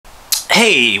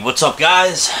Hey, what's up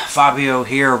guys? Fabio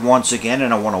here once again,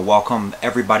 and I want to welcome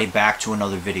everybody back to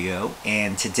another video.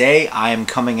 And today I am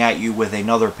coming at you with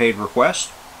another paid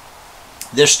request.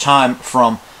 This time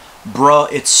from Bruh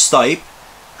It's Stipe,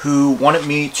 who wanted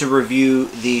me to review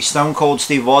the Stone Cold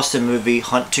Steve Austin movie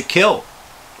Hunt to Kill,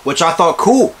 which I thought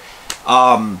cool,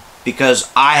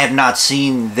 because I have not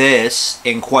seen this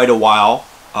in quite a while.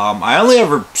 I only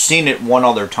ever seen it one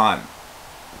other time,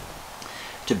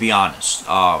 to be honest.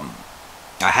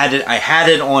 I had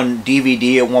it on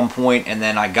DVD at one point, and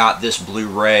then I got this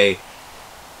Blu-ray.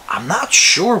 I'm not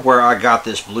sure where I got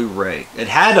this Blu-ray. It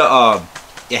had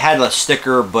a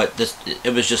sticker, but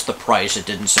it was just the price. It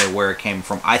didn't say where it came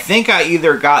from. I think I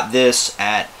either got this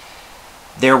at,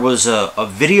 there was a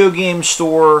video game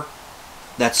store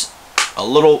that's a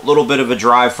little bit of a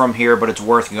drive from here, but it's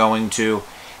worth going to.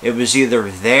 It was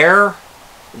either there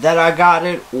that I got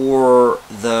it, or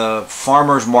the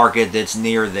farmer's market that's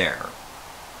near there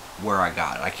where I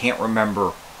got it. I can't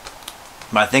remember,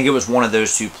 but I think it was one of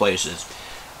those two places.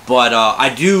 But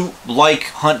I do like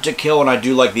Hunt to Kill, and I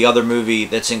do like the other movie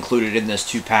that's included in this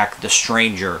 2-pack, The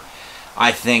Stranger.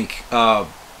 I think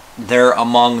they're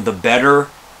among the better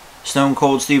Stone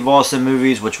Cold Steve Austin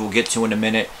movies, which we'll get to in a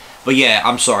minute. But yeah,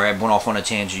 I'm sorry, I went off on a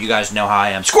tangent. You guys know how I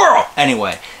am. Squirrel!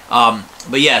 Anyway,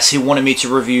 but yes, he wanted me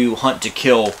to review Hunt to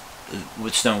Kill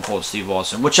with Stone Cold Steve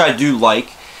Austin, which I do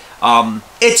like.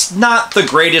 It's not the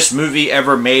greatest movie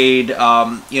ever made.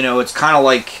 You know, it's kind of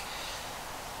like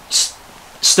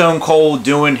Stone Cold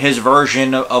doing his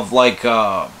version of like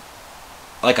a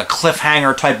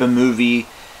cliffhanger type of movie.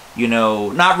 You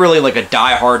know, not really like a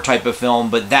Die Hard type of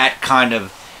film, but that kind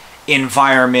of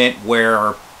environment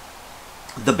where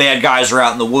the bad guys are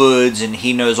out in the woods and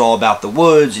he knows all about the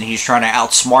woods and he's trying to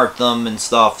outsmart them and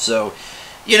stuff. So,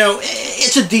 you know,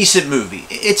 it's a decent movie.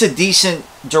 It's a decent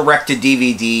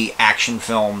direct-to-DVD action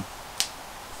film.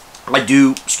 I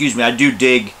do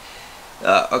dig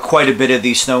quite a bit of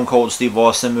these Stone Cold Steve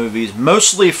Austin movies,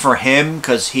 mostly for him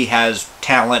because he has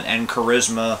talent and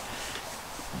charisma,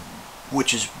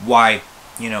 which is why,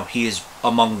 you know, he is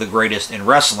among the greatest in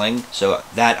wrestling. So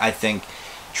that, I think,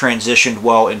 transitioned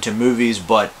well into movies,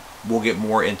 but we'll get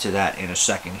more into that in a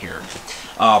second here.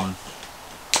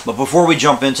 But before we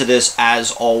jump into this,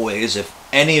 as always, if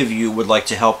any of you would like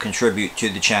to help contribute to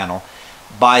the channel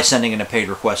by sending in a paid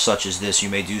request such as this, you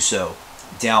may do so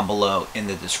down below in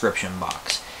the description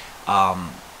box.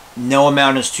 No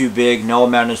amount is too big, no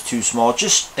amount is too small.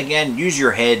 Just, again, use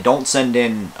your head. Don't send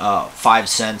in 5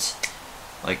 cents.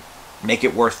 Like, make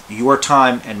it worth your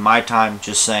time and my time,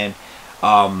 just saying.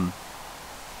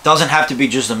 Doesn't have to be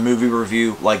just a movie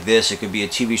review like this. It could be a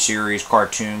TV series,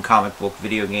 cartoon, comic book,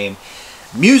 video game,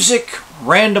 music,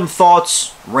 random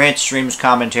thoughts, rant streams,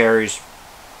 commentaries,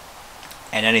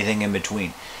 and anything in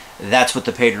between. That's what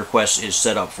the paid request is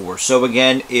set up for. So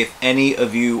again, if any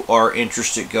of you are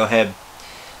interested, go ahead,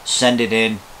 send it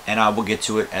in, and I will get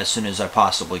to it as soon as I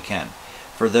possibly can.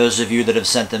 For those of you that have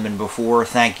sent them in before,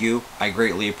 thank you. I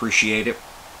greatly appreciate it.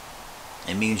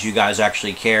 It means you guys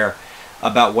actually care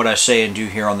about what I say and do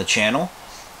here on the channel,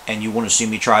 and you want to see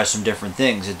me try some different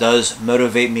things. It does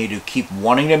motivate me to keep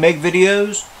wanting to make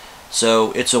videos,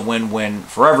 so it's a win-win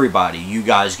for everybody. You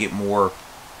guys get more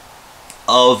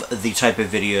of the type of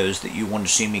videos that you want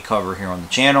to see me cover here on the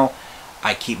channel.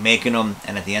 I keep making them,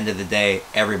 and at the end of the day,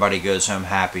 everybody goes home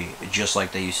happy, just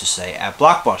like they used to say at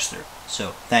Blockbuster. So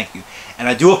thank you. And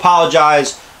I do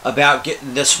apologize about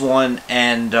getting this one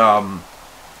and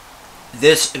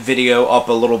this video up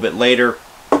a little bit later.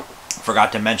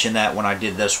 Forgot to mention that when I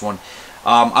did this one.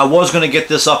 I was going to get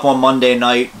this up on Monday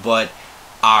night, but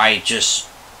I just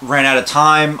ran out of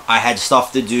time. I had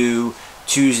stuff to do.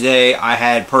 Tuesday, I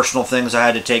had personal things I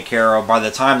had to take care of. By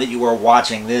the time that you are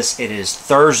watching this, it is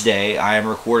Thursday. I am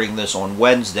recording this on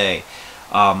Wednesday.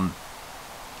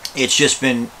 It's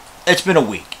been a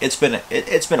week. It's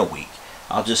been a week.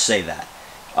 I'll just say that.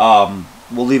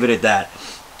 We'll leave it at that.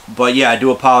 But yeah, I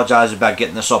do apologize about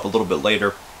getting this up a little bit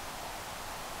later,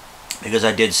 because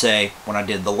I did say when I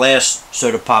did the last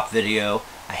soda pop video,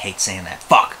 I hate saying that,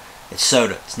 fuck, it's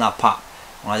soda, it's not pop.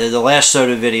 When I did the last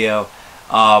soda video,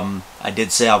 I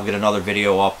did say I'll get another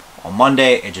video up on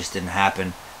Monday. It just didn't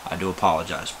happen. I do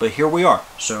apologize, but here we are,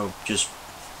 so just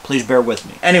please bear with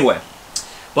me. Anyway,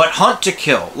 but Hunt to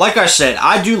Kill, like I said,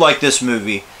 I do like this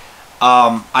movie.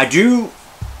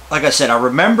 Like I said, I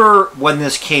remember when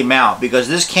this came out, because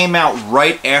this came out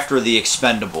right after The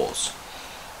Expendables.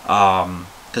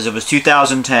 Because it was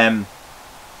 2010.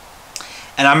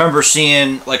 And I remember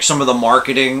seeing like some of the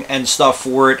marketing and stuff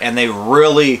for it, and they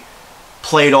really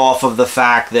played off of the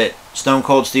fact that Stone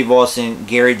Cold Steve Austin,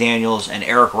 Gary Daniels, and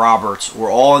Eric Roberts were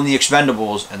all in The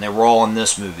Expendables, and they were all in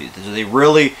this movie. So they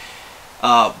really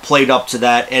played up to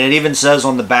that. And it even says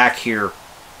on the back here,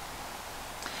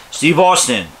 Steve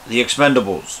Austin, The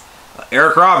Expendables.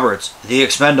 Eric Roberts, The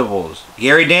Expendables.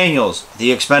 Gary Daniels,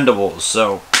 The Expendables.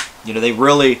 So, you know, they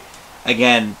really,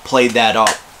 again, played that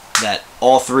up. That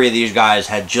all three of these guys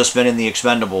had just been in The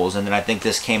Expendables, and then I think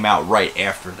this came out right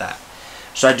after that.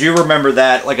 So I do remember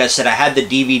that. Like I said, I had the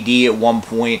DVD at one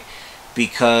point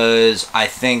because I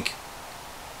think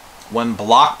when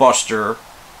Blockbuster,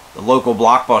 the local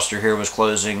Blockbuster here, was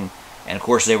closing, and of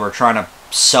course they were trying to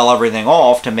sell everything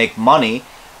off to make money,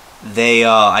 they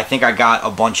I think I got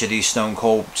a bunch of these Stone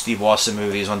Cold Steve Austin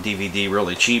movies on DVD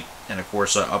really cheap, and of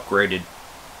course I upgraded.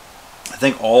 I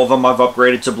think all of them I've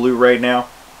upgraded to Blu-ray now.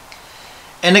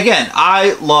 And again,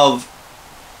 I love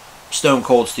Stone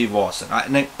Cold Steve Austin.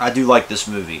 I do like this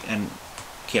movie, and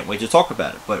can't wait to talk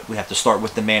about it. But we have to start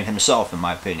with the man himself, in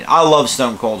my opinion. I love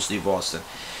Stone Cold Steve Austin.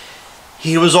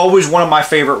 He was always one of my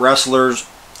favorite wrestlers.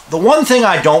 The one thing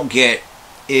I don't get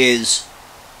is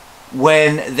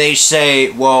when they say,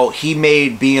 well, he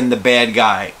made being the bad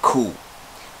guy cool.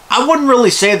 I wouldn't really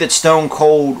say that Stone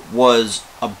Cold was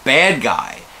a bad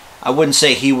guy. I wouldn't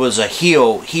say he was a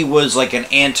heel. He was like an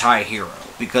anti-hero,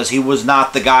 because he was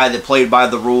not the guy that played by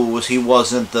the rules. He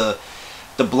wasn't the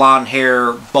blonde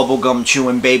hair, bubblegum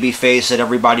chewing baby face that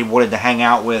everybody wanted to hang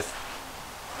out with.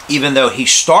 Even though he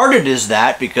started as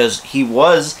that, because he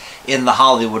was in the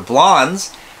Hollywood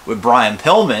Blondes with Brian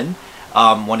Pillman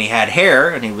when he had hair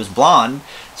and he was blonde.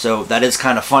 So that is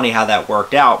kind of funny how that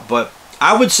worked out. But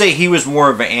I would say he was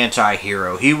more of an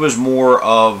anti-hero. He was more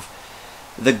of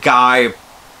the guy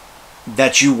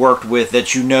that you worked with,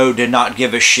 that you know did not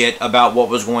give a shit about what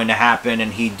was going to happen,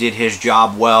 and he did his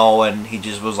job well, and he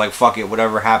just was like, fuck it,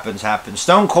 whatever happens, happens.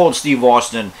 Stone Cold Steve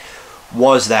Austin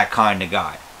was that kind of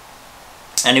guy.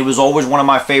 And he was always one of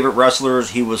my favorite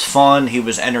wrestlers. He was fun, he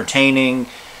was entertaining,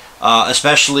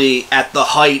 especially at the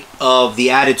height of the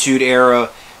Attitude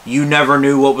Era. You never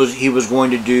knew what he was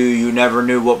going to do, you never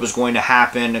knew what was going to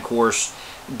happen. Of course,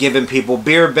 giving people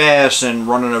beer baths and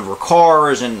running over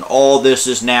cars, and all this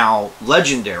is now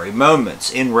legendary moments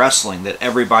in wrestling that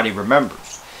everybody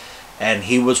remembers. And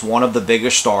he was one of the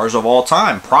biggest stars of all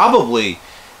time. Probably,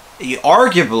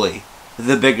 arguably,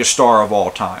 the biggest star of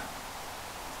all time.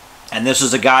 And this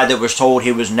is a guy that was told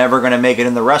he was never going to make it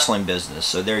in the wrestling business.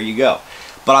 So there you go.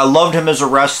 But I loved him as a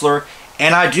wrestler,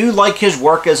 and I do like his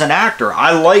work as an actor.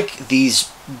 I like these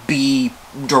B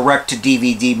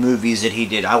direct-to-DVD movies that he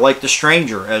did. I like The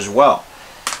Stranger as well.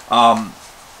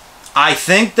 I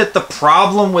think that the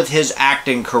problem with his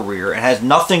acting career, it has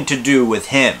nothing to do with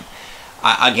him.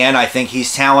 Again, I think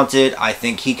he's talented. I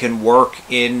think he can work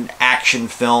in action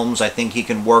films. I think he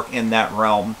can work in that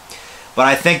realm. But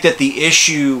I think that the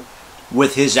issue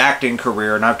with his acting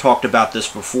career, and I've talked about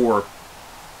this before,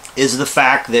 is the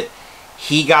fact that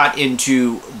he got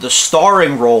into the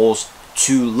starring roles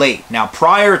too late. Now,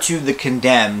 prior to The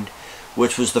Condemned,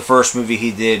 which was the first movie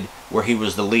he did where he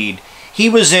was the lead, he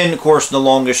was in, of course, The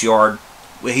Longest Yard.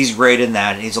 He's great in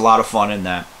that. He's a lot of fun in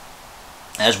that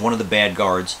as one of the bad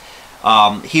guards.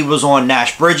 He was on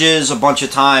Nash Bridges a bunch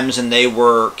of times, and they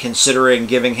were considering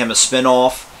giving him a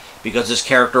spin-off because his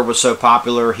character was so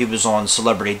popular. He was on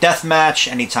Celebrity Deathmatch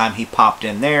anytime he popped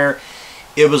in there.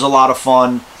 It was a lot of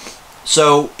fun.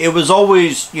 So it was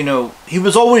always, you know, he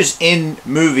was always in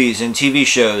movies and TV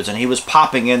shows, and he was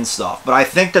popping in stuff. But I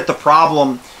think that the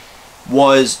problem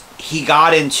was he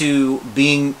got into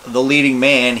being the leading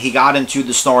man. He got into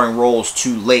the starring roles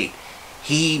too late.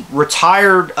 He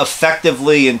retired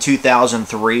effectively in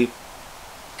 2003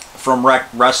 from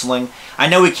wrestling. I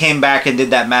know he came back and did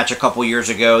that match a couple years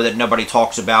ago that nobody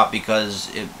talks about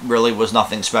because it really was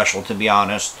nothing special, to be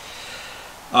honest.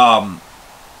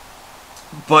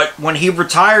 But when he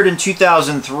retired in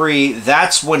 2003,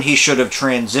 that's when he should have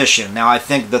transitioned. Now, I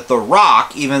think that The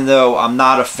Rock, even though I'm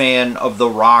not a fan of The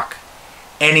Rock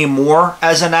anymore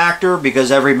as an actor,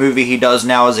 because every movie he does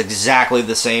now is exactly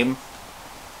the same.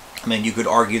 I mean, you could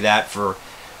argue that for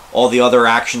all the other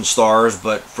action stars,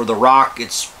 but for The Rock,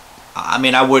 it's... I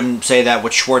mean, I wouldn't say that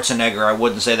with Schwarzenegger. I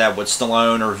wouldn't say that with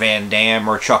Stallone or Van Damme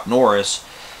or Chuck Norris.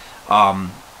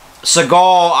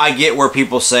 Seagal, I get where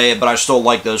people say it, but I still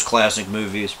like those classic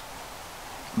movies.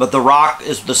 But The Rock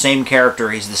is the same character.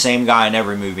 He's the same guy in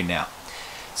every movie now.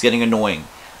 It's getting annoying.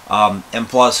 And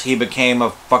plus, he became a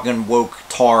fucking woke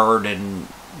tard, and,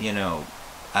 you know,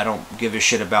 I don't give a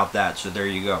shit about that, so there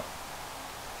you go.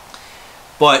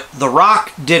 But The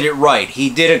Rock did it right.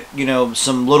 He did, you know,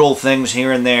 some little things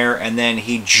here and there, and then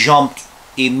he jumped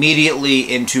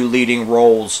immediately into leading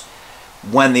roles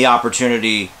when the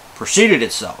opportunity preceded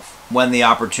itself when the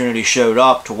opportunity showed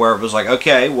up to where it was like,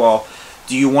 okay, well,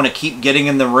 do you want to keep getting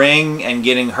in the ring and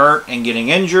getting hurt and getting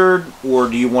injured, or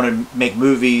do you want to make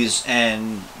movies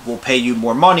and we'll pay you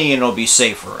more money and it'll be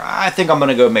safer? I think I'm going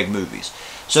to go make movies.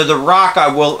 So The Rock,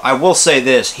 I will say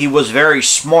this, he was very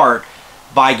smart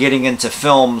by getting into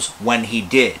films when he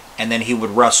did, and then he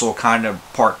would wrestle kind of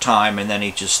part-time, and then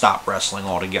he just stopped wrestling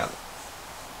altogether.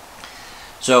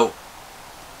 So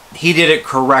he did it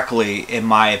correctly, in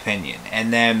my opinion.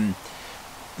 And then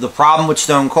the problem with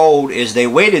Stone Cold is they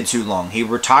waited too long. He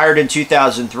retired in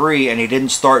 2003, and he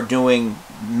didn't start doing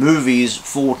movies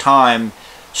full-time,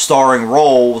 starring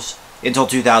roles, until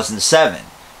 2007.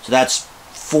 So that's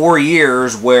 4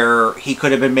 years where he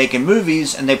could have been making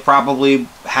movies, and they probably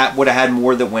would have had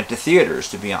more that went to theaters,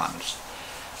 to be honest.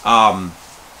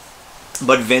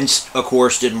 But Vince, of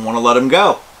course, didn't want to let him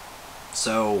go.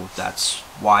 So that's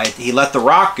why he let The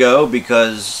Rock go,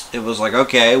 because it was like,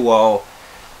 okay, well,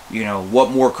 you know, what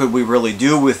more could we really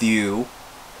do with you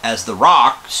as The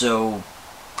Rock? So,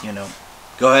 you know,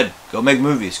 go ahead, go make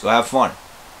movies, go have fun.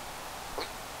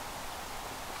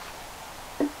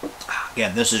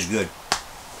 Again, this is good.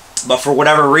 But for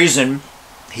whatever reason,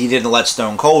 he didn't let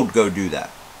Stone Cold go do that.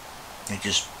 It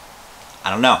just, I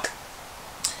don't know.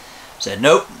 Said,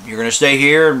 nope, you're going to stay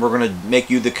here and we're going to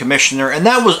make you the commissioner. And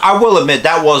that was, I will admit,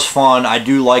 that was fun. I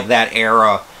do like that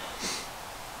era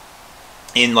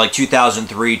in like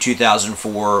 2003,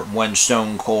 2004, when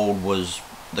Stone Cold was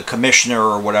the commissioner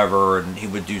or whatever, and he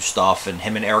would do stuff, and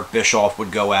him and Eric Bischoff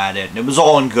would go at it. And it was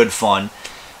all in good fun.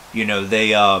 You know,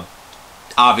 they,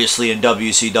 obviously in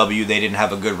WCW, they didn't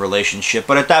have a good relationship.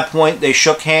 But at that point, they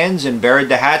shook hands and buried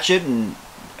the hatchet and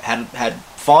had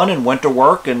fun and went to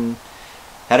work and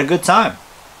had a good time.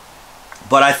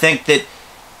 But I think that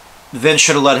Vince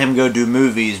should have let him go do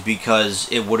movies, because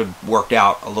it would have worked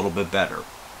out a little bit better,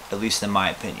 at least in my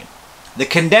opinion. The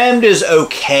Condemned is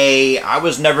okay. I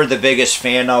was never the biggest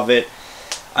fan of it.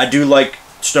 I do like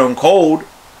Stone Cold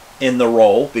in the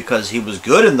role, because he was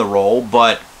good in the role,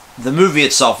 but the movie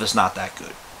itself is not that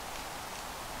good.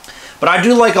 But I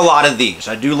do like a lot of these.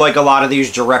 I do like a lot of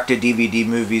these direct-to-DVD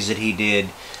movies that he did.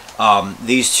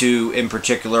 These two in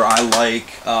particular I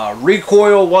like.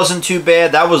 Recoil wasn't too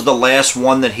bad. That was the last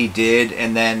one that he did,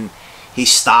 and then he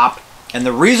stopped. And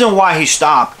the reason why he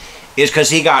stopped is because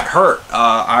he got hurt.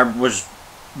 I was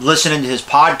listening to his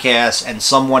podcast, and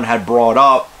someone had brought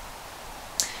up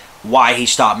why he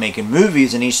stopped making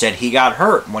movies, and he said he got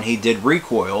hurt when he did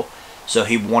Recoil, so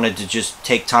he wanted to just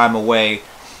take time away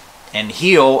and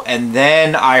heal. And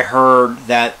then I heard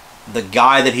that the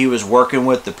guy that he was working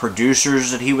with, the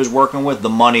producers that he was working with, the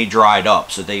money dried up,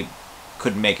 so they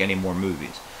couldn't make any more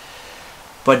movies.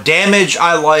 But Damage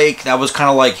I like. That was kind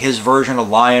of like his version of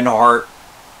Lionheart.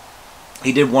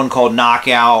 He did one called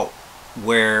Knockout,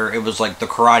 where it was like the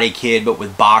Karate Kid but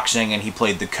with boxing, and he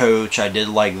played the coach. I did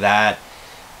like that.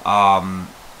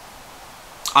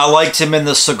 I liked him in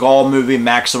the Seagal movie,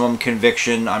 Maximum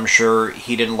Conviction. I'm sure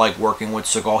he didn't like working with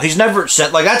Seagal. He's never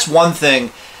said, like, that's one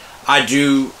thing I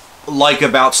do like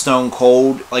about Stone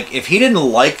Cold. Like, if he didn't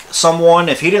like someone,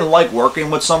 if he didn't like working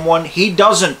with someone, he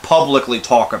doesn't publicly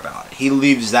talk about it. He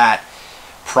leaves that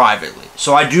privately.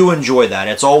 So I do enjoy that.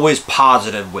 It's always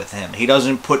positive with him. He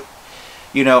doesn't put,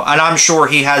 you know, and I'm sure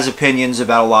he has opinions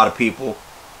about a lot of people,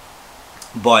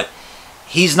 but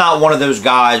he's not one of those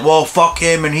guys, well, fuck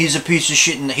him and he's a piece of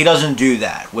shit. And he doesn't do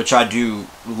that, which I do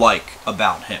like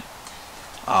about him.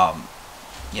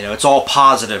 You know, it's all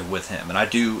positive with him, and I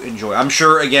do enjoy. I'm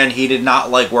sure, again, he did not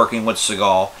like working with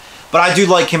Seagal, but I do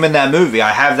like him in that movie.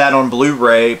 I have that on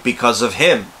Blu-ray because of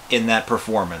him in that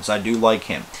performance. I do like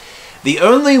him. The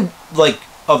only, like,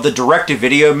 of the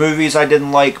direct-to-video movies I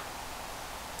didn't like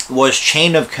was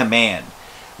Chain of Command,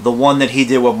 the one that he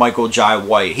did with Michael Jai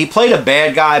White. He played a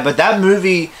bad guy, but that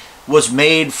movie was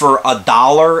made for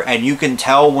 $1, and you can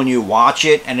tell when you watch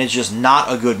it, and it's just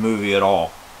not a good movie at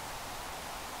all.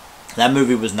 That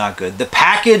movie was not good. The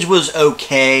Package was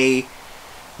okay,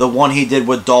 the one he did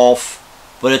with Dolph,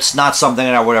 but it's not something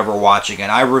that I would ever watch again.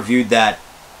 I reviewed that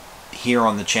here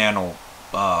on the channel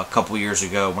a couple years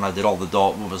ago when I did all the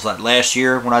Dolph. What was that, last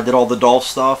year when I did all the Dolph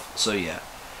stuff? So yeah.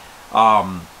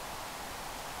 But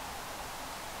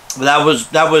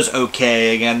that was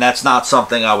okay. Again, that's not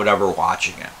something I would ever watch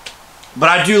again. But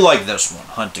I do like this one,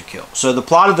 Hunt to Kill. So the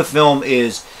plot of the film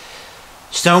is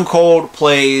Stone Cold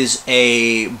plays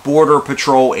a border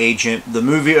patrol agent. The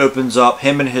movie opens up,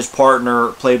 him and his partner,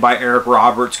 played by Eric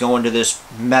Roberts, go into this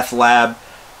meth lab.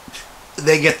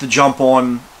 They get the jump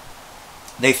on,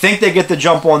 they think they get the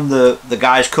jump on the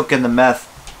guys cooking the meth.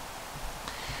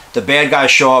 The bad guys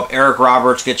show up, Eric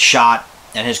Roberts gets shot,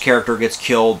 and his character gets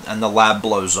killed and the lab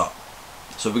blows up.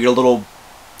 So we get a little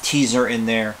teaser in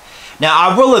there. Now,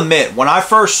 I will admit, when I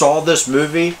first saw this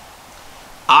movie,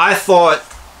 I thought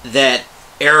that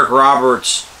Eric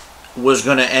Roberts was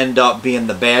going to end up being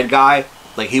the bad guy.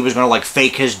 Like, he was going to, like,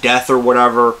 fake his death or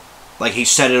whatever. Like, he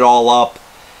set it all up,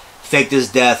 faked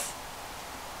his death,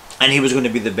 and he was going to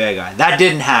be the bad guy. That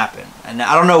didn't happen. And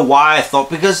I don't know why I thought,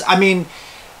 because, I mean,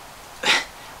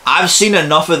 I've seen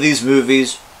enough of these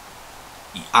movies.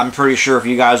 I'm pretty sure if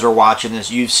you guys are watching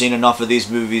this, you've seen enough of these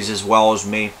movies as well as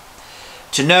me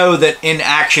to know that in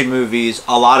action movies,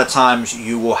 a lot of times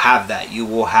you will have that. You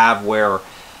will have where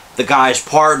the guy's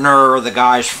partner or the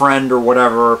guy's friend or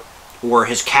whatever, or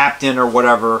his captain or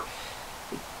whatever,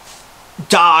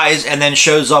 dies and then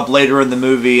shows up later in the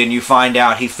movie and you find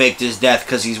out he faked his death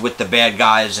because he's with the bad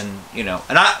guys, and, you know.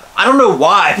 And I don't know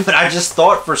why, but I just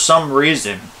thought for some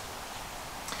reason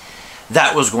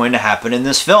that was going to happen in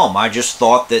this film. I just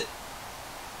thought that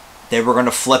they were going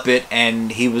to flip it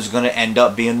and he was going to end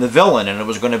up being the villain and it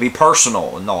was going to be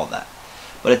personal and all that.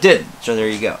 But it didn't, so there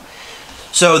you go.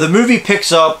 So the movie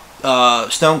picks up.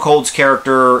 Stone Cold's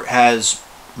character has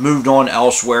moved on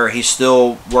elsewhere. He's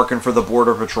still working for the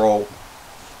Border Patrol,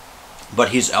 but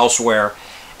he's elsewhere.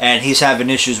 And he's having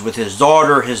issues with his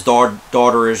daughter. His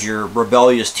daughter is your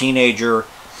rebellious teenager.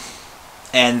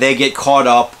 And they get caught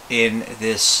up in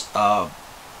this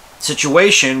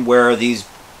situation where the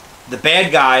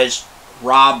bad guys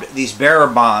robbed these bearer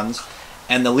bonds,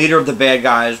 and the leader of the bad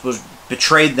guys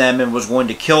betrayed them and was going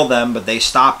to kill them, but they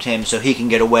stopped him so he can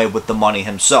get away with the money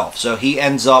himself. So he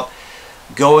ends up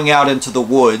going out into the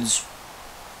woods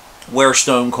where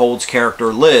Stone Cold's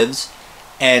character lives,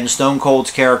 and Stone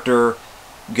Cold's character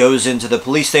goes into the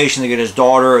police station to get his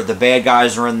daughter. The bad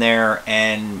guys are in there,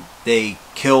 and they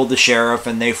kill the sheriff,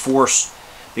 and they force,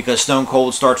 because Stone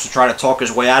Cold starts to try to talk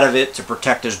his way out of it to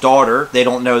protect his daughter. They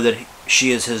don't know that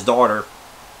she is his daughter.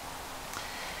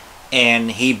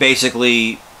 And he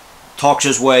basically talks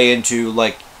his way into,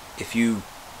 like, if you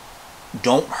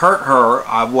don't hurt her,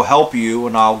 I will help you,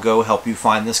 and I'll go help you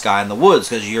find this guy in the woods,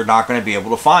 because you're not going to be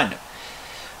able to find him.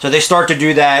 So they start to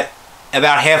do that.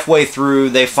 About halfway through,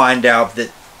 they find out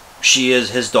that she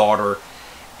is his daughter,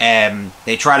 and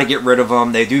they try to get rid of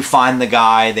him. They do find the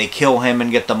guy. They kill him and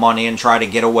get the money and try to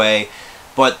get away.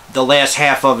 But the last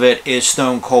half of it is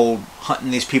Stone Cold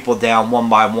hunting these people down one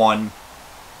by one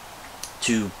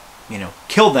to, you know,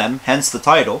 kill them, hence the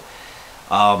title,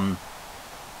 and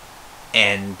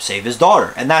save his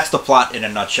daughter. And that's the plot in a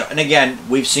nutshell. And again,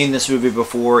 we've seen this movie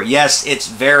before. Yes, it's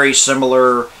very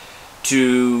similar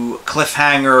to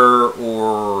Cliffhanger,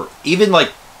 or even,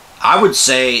 like, I would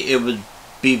say it would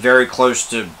be very close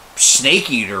to Snake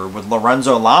Eater with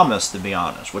Lorenzo Lamas, to be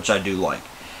honest, which I do like.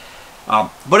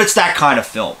 But it's that kind of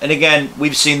film. And again,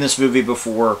 we've seen this movie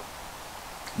before.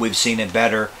 We've seen it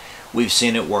better. We've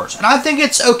seen it worse. And I think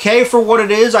it's okay for what it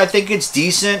is. I think it's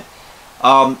decent.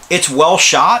 It's well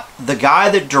shot. The guy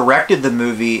that directed the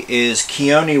movie is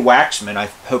Keone Waxman. I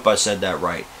hope I said that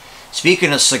right.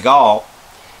 Speaking of Seagal,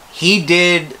 he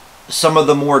did some of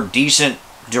the more decent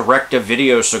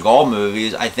direct-to-video Seagal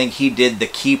movies. I think he did The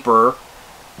Keeper,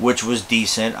 which was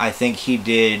decent. I think he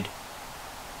did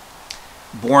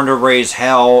Born to Raise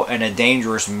Hell and A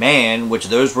Dangerous Man, which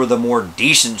those were the more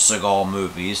decent Seagal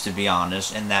movies, to be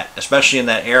honest, in that, especially in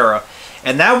that era.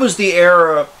 And that was the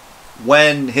era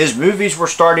when his movies were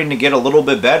starting to get a little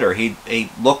bit better. He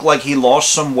looked like he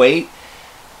lost some weight,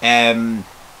 and,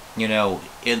 you know,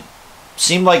 it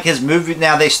seemed like his movie,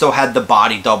 now they still had the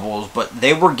body doubles, but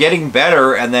they were getting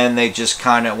better, and then they just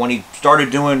kind of, when he started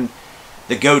doing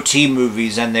the goatee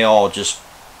movies, and they all just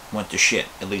went to shit,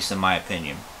 at least in my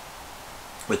opinion,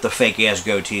 with the fake-ass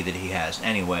goatee that he has.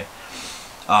 Anyway,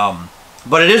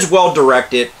 but it is well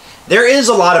directed. There is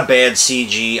a lot of bad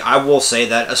CG, I will say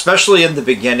that, especially in the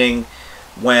beginning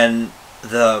when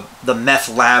the meth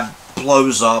lab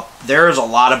blows up. There is a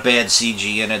lot of bad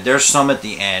CG in it. There's some at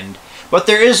the end. But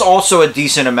there is also a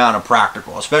decent amount of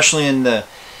practical, especially in the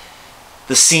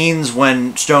scenes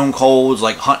when Stone Cold's,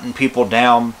 like, hunting people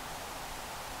down,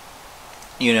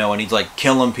 you know, and he's, like,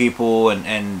 killing people,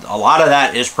 and a lot of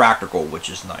that is practical, which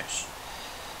is nice.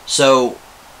 So,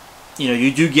 you know,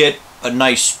 you do get a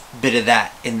nice bit of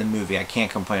that in the movie. I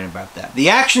can't complain about that. The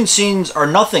action scenes are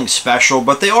nothing special,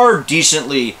 but they are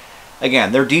decently,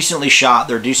 again, they're decently shot,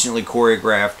 they're decently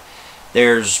choreographed.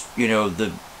 There's, you know,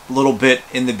 the little bit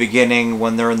in the beginning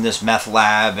when they're in this meth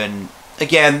lab, and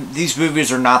again, these movies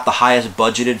are not the highest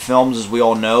budgeted films, as we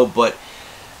all know, but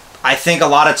I think a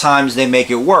lot of times they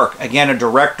make it work. Again, a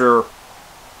director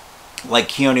like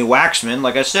Keone Waxman,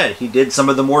 like I said, he did some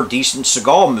of the more decent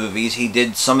Seagal movies. He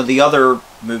did some of the other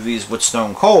movies with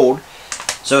Stone Cold,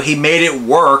 So he made it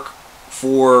work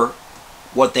for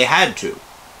what they had to.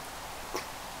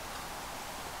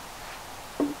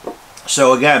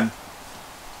 So again,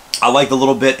 I liked a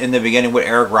little bit in the beginning with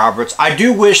Eric Roberts. I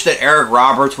do wish that Eric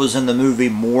Roberts was in the movie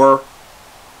more.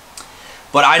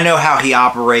 But I know how he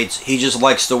operates. He just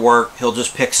likes to work. He'll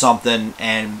just pick something.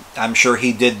 And I'm sure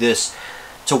he did this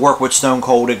to work with Stone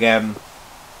Cold again.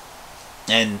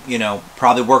 And, you know,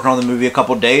 probably working on the movie a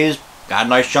couple days. Got a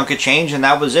nice chunk of change and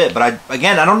that was it. But I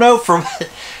don't know, for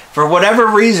whatever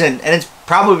reason. And it's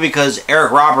probably because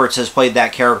Eric Roberts has played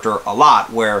that character a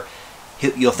lot. Where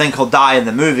you'll think he'll die in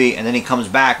the movie, and then he comes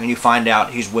back, and you find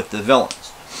out he's with the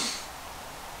villains.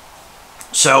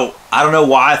 So, I don't know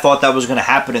why I thought that was going to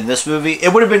happen in this movie.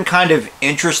 It would have been kind of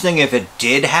interesting if it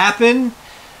did happen,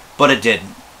 but it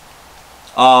didn't.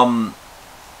 The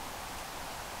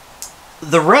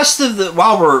rest of the...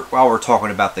 While we're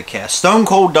talking about the cast, Stone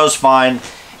Cold does fine.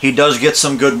 He does get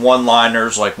some good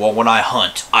one-liners, like, well, when I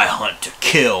hunt to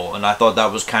kill, and I thought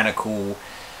that was kind of cool.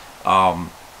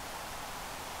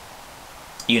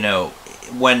 You know,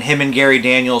 when him and Gary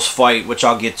Daniels fight, which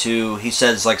I'll get to, he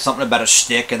says like something about a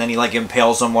stick, and then he like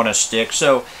impales him on a stick.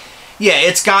 So, yeah,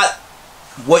 it's got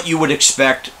what you would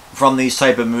expect from these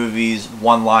type of movies,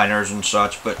 one-liners and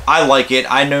such. But I like it.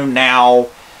 I know now,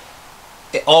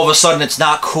 all of a sudden it's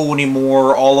not cool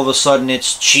anymore. All of a sudden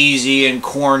it's cheesy and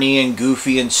corny and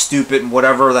goofy and stupid and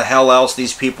whatever the hell else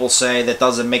these people say that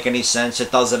doesn't make any sense.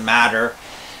 It doesn't matter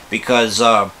because...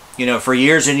 you know, for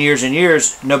years and years and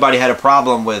years, nobody had a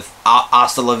problem with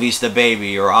Hasta La Vista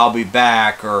Baby or I'll Be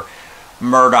Back or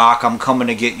Murdoch, I'm Coming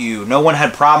to Get You. No one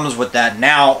had problems with that.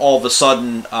 Now, all of a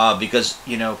sudden, because,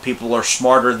 you know, people are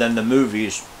smarter than the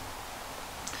movies,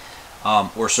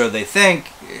 or so they think,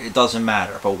 it doesn't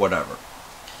matter, but whatever.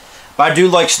 But I do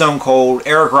like Stone Cold.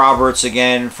 Eric Roberts,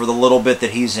 again, for the little bit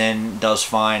that he's in, does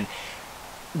fine.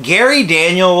 Gary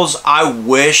Daniels, I'll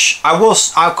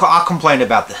complain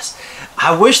about this.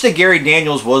 I wish that Gary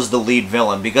Daniels was the lead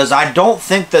villain because I don't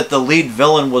think that the lead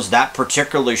villain was that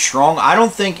particularly strong. I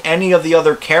don't think any of the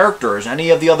other characters, any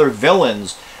of the other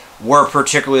villains were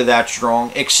particularly that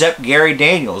strong except Gary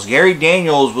Daniels. Gary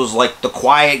Daniels was like the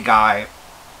quiet guy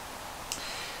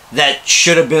that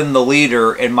should have been the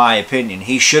leader in my opinion.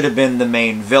 He should have been the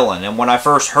main villain. And when I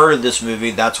first heard of this movie,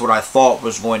 that's what I thought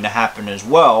was going to happen as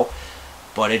well,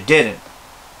 but it didn't.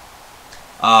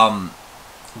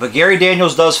 But Gary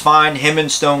Daniels does fine. Him and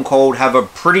Stone Cold have a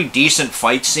pretty decent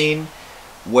fight scene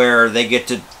where they get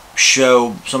to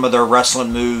show some of their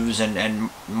wrestling moves and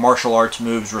martial arts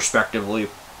moves respectively.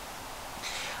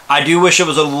 I do wish it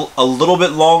was a little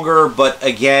bit longer, but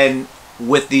again,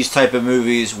 with these type of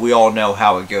movies, we all know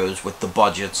how it goes with the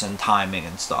budgets and timing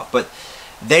and stuff. But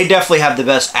they definitely have the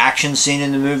best action scene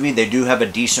in the movie. They do have a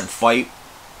decent fight.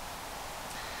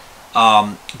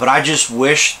 But I just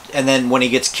wish, and then when he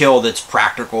gets killed, it's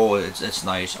practical, it's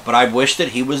nice. But I wish that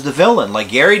he was the villain. Like,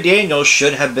 Gary Daniels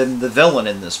should have been the villain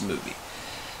in this movie.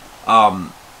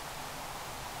 The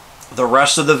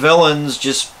rest of the villains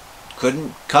just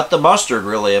couldn't cut the mustard,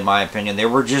 really, in my opinion. They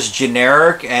were just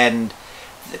generic, and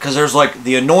because there's, like,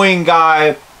 the annoying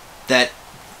guy that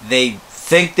they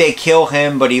think they kill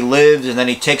him, but he lives, and then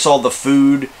he takes all the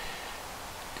food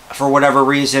for whatever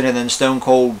reason, and then Stone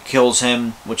Cold kills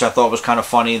him, which I thought was kind of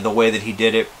funny, the way that he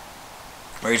did it,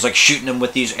 where he's like shooting him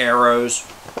with these arrows,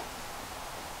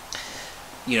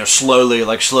 you know,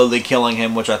 slowly killing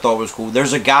him, which I thought was cool.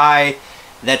 There's a guy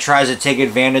that tries to take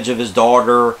advantage of his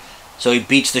daughter, so he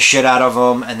beats the shit out of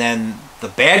him, and then the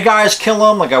bad guys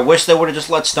kill him. Like, I wish they would have just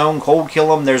let Stone Cold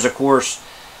kill him. There's, of course,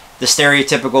 the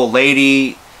stereotypical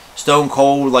lady. Stone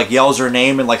Cold like yells her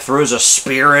name and like throws a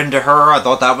spear into her. I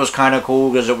thought that was kind of cool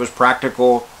because it was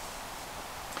practical.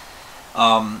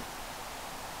 The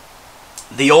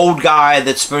old guy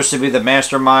that's supposed to be the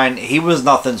mastermind, he was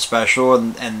nothing special,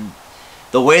 and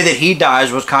the way that he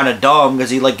dies was kind of dumb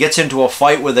because he like gets into a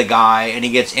fight with a guy and he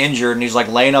gets injured and he's like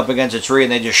laying up against a tree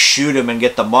and they just shoot him and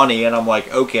get the money, and I'm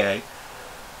like, okay,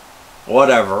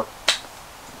 whatever.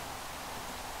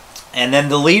 And then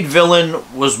the lead villain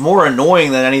was more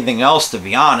annoying than anything else, to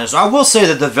be honest. I will say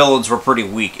that the villains were pretty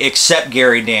weak, except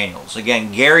Gary Daniels.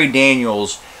 Again, Gary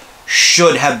Daniels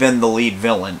should have been the lead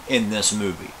villain in this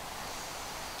movie.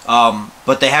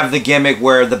 But they have the gimmick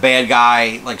where the bad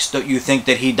guy, like, you think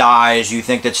that he dies, you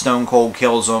think that Stone Cold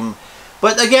kills him.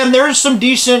 But again, there's some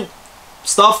decent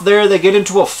stuff there. They get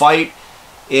into a fight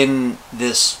in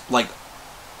this, like,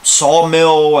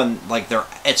 sawmill, and like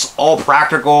it's all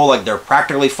practical, like they're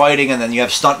practically fighting, and then you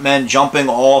have stuntmen jumping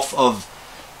off of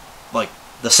like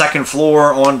the second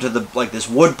floor onto the like this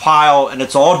wood pile, and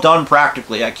it's all done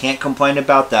practically. I can't complain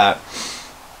about that.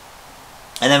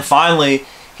 And then finally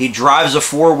he drives a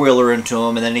four-wheeler into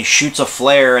him, and then he shoots a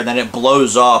flare, and then it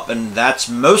blows up, and that's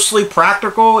mostly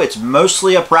practical. It's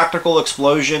mostly a practical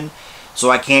explosion,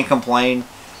 so I can't complain.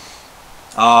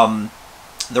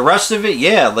 The rest of it,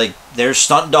 yeah, like, there's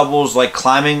stunt doubles, like,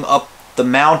 climbing up the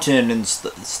mountain and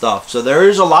stuff. So there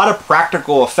is a lot of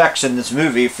practical effects in this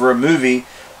movie for a movie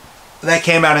that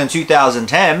came out in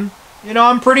 2010. You know,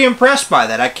 I'm pretty impressed by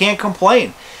that. I can't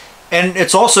complain. And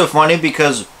it's also funny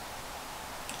because,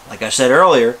 like I said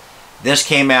earlier, this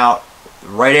came out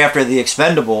right after The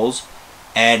Expendables,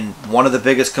 and one of the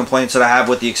biggest complaints that I have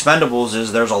with The Expendables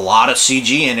is there's a lot of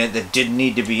CG in it that didn't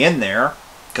need to be in there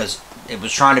because it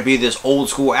was trying to be this old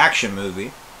school action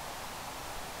movie.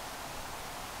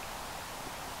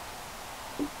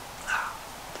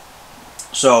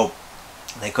 So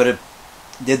they could have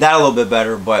did that a little bit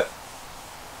better, but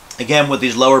again, with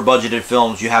these lower budgeted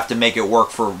films, you have to make it work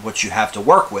for what you have to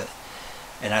work with.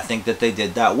 And I think that they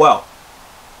did that well.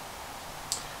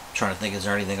 I'm trying to think, is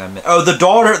there anything I missed? Oh, the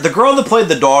daughter, the girl that played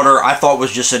the daughter, I thought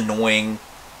was just annoying.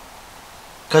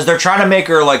 Because they're trying to make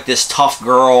her like this tough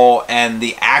girl, and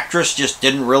the actress just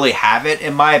didn't really have it,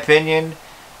 in my opinion.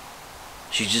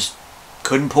 She just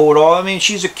couldn't pull it off. I mean,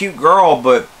 she's a cute girl,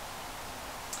 but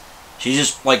she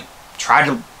just like tried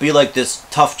to be like this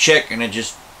tough chick, and it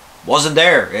just wasn't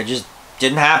there. It just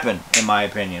didn't happen, in my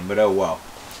opinion. But oh well.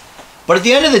 But at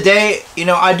the end of the day, you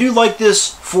know, I do like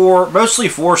this mostly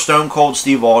for Stone Cold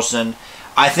Steve Austin.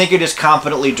 I think it is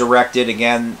competently directed.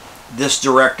 Again, this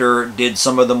director did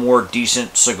some of the more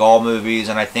decent Seagal movies,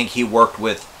 and I think he worked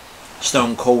with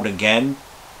Stone Cold again.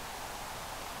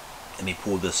 Let me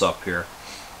pull this up here.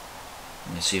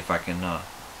 Let me see if I can...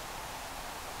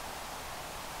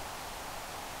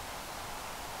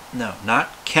 No,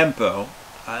 not Kempo.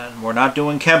 We're not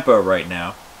doing Kempo right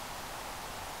now.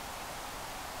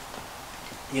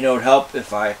 You know, it'd help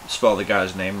if I spell the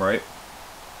guy's name right.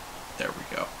 There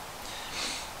we go.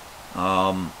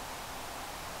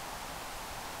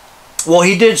 Well,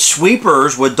 he did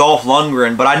Sweepers with Dolph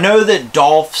Lundgren, but I know that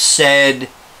Dolph said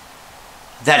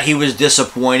that he was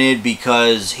disappointed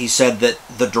because he said that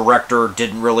the director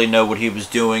didn't really know what he was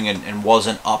doing and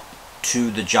wasn't up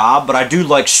to the job. But I do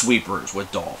like Sweepers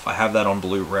with Dolph. I have that on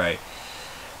Blu-ray.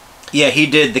 Yeah, he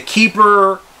did The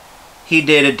Keeper. He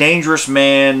did A Dangerous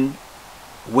Man,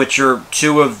 which are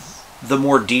two of the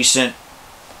more decent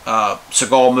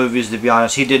Seagal movies, to be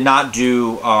honest. He did not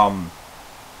do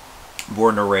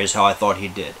Born to Raise Hell. I thought he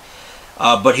did.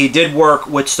 But he did work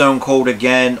with Stone Cold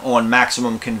again on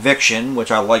Maximum Conviction,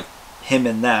 which I like him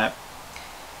in that.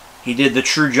 He did the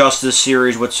True Justice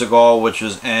series with Seagal, which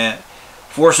was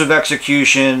Force of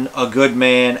Execution, A Good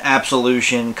Man,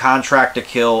 Absolution, Contract to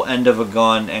Kill, End of a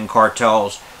Gun, and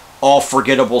Cartels. All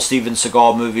forgettable Steven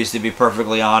Seagal movies, to be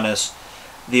perfectly honest.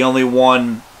 The only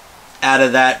one out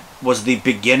of that was the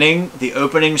beginning. The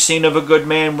opening scene of A Good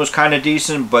Man was kind of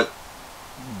decent, but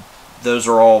those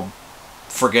are all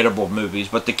forgettable movies.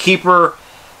 But The Keeper,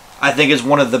 I think, is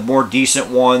one of the more decent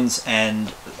ones,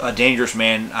 and A Dangerous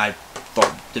Man, I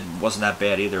thought wasn't that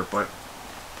bad either. But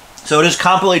so it is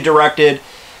completely directed.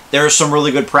 There are some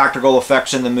really good practical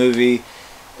effects in the movie.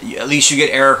 At least you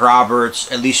get Eric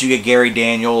Roberts. At least you get Gary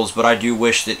Daniels. But I do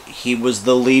wish that he was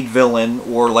the lead villain.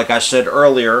 Or, like I said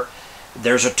earlier,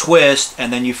 there's a twist,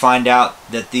 and then you find out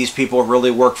that these people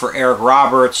really work for Eric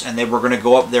Roberts, and they were going to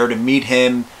go up there to meet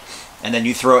him, and then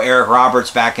you throw Eric Roberts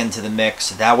back into the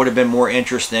mix. That would have been more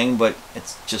interesting, but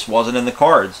it just wasn't in the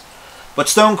cards. But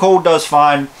Stone Cold does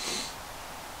fine.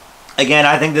 Again,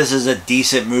 I think this is a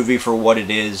decent movie for what it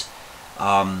is.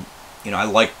 You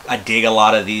know, I dig a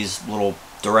lot of these little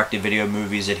direct-to-video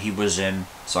movies that he was in,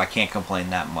 so I can't complain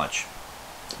that much.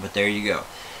 But there you go.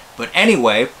 But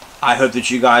anyway, I hope that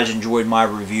you guys enjoyed my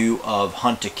review of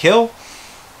Hunt to Kill,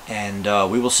 and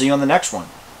we will see you on the next one.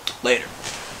 Later.